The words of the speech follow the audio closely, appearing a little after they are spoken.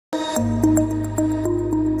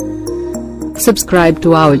Subscribe to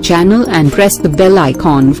our channel and press the bell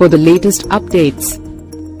icon for the latest updates.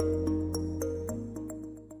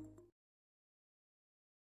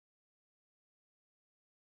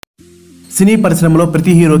 సినీ పరిశ్రమలో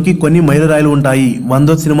ప్రతి హీరోకి కొన్ని మైలురాయిలు ఉంటాయి.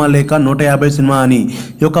 100 సినిమా లేక 150 సినిమా అని.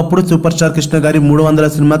 ఒకప్పుడు సూపర్ స్టార్ కృష్ణ గారి 300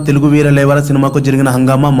 సినిమా తెలుగు వీర లేవర సినిమాకు జరిగిన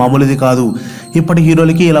హంగామా మామూలుది కాదు. ఇప్పటి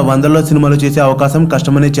హీరోలకి ఇలా 100లో సినిమాలు చేసే అవకాశం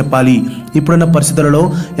కష్టమనే చెప్పాలి. ఇప్పుడున్న పరిస్థితులలో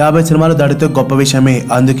 50 సినిమాలు దాటితే గొప్ప విషయమే.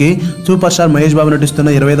 అందుకే సూపర్ స్టార్ మహేష్ బాబు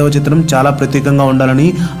నటిస్తున్న 25వ చిత్రం చాలా ప్రత్యేకంగా ఉండాలని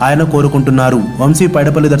ఆయన కోరుకుంటున్నారు. వంశీ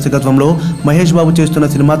పైడపల్లి దర్శకత్వంలో మహేష్ బాబు చేస్తున్న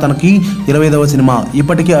సినిమా తనకి 25వ సినిమా.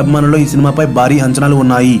 ఇప్పటికే అభిమానుల్లో ఈ సినిమాపై భారీ అంచనాలు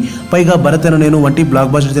ఉన్నాయి. పైగా భరత్ అను నేను వంటి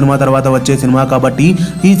బ్లాక్ బస్టర్ సినిమా తర్వాత వచ్చే సినిమా కాబట్టి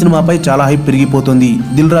ఈ సినిమాపై చాలా హైప్ పెరిగిపోతుంది.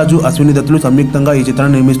 దిల్ రాజు, అశ్విని దత్తులు సంయుక్తంగా ఈ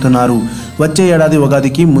చిత్రాన్ని నిర్మిస్తున్నారు. వచ్చే ఏడాది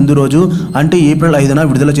ఉగాదికి ముందు రోజు అంటే ఏప్రిల్ 5న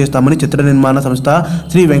విడుదల చేస్తామని చిత్ర నిర్మాణ సంస్థ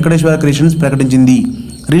శ్రీ వెంకటేశ్వర క్రియేషన్స్ ప్రకటించింది.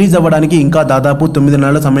 రిలీజ్ అవ్వడానికి ఇంకా దాదాపు 9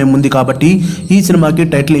 నెలల సమయం ఉంది కాబట్టి ఈ సినిమాకి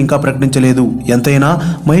టైటిల్ ఇంకా ప్రకటించలేదు. ఎంతైనా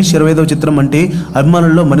మహేష్ 25వ చిత్రం అంటే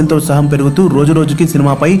అభిమానుల్లో మరింత ఉత్సాహం పెరుగుతూ రోజు రోజుకి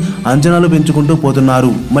సినిమాపై అంచనాలు పెంచుకుంటూ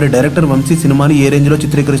పోతున్నారు. మరి డైరెక్టర్ వంశీ సినిమాని ఏ రేంజ్లో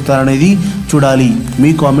చిత్రీకరిస్తారనేది చూడాలి.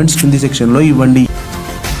 మీ కామెంట్స్ కింది సెక్షన్లో ఇవ్వండి.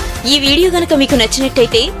 ఈ వీడియో గనుక మీకు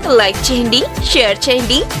నచ్చినట్టయితే లైక్ చేయండి, షేర్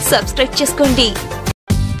చేయండి, సబ్స్క్రైబ్ చేసుకోండి.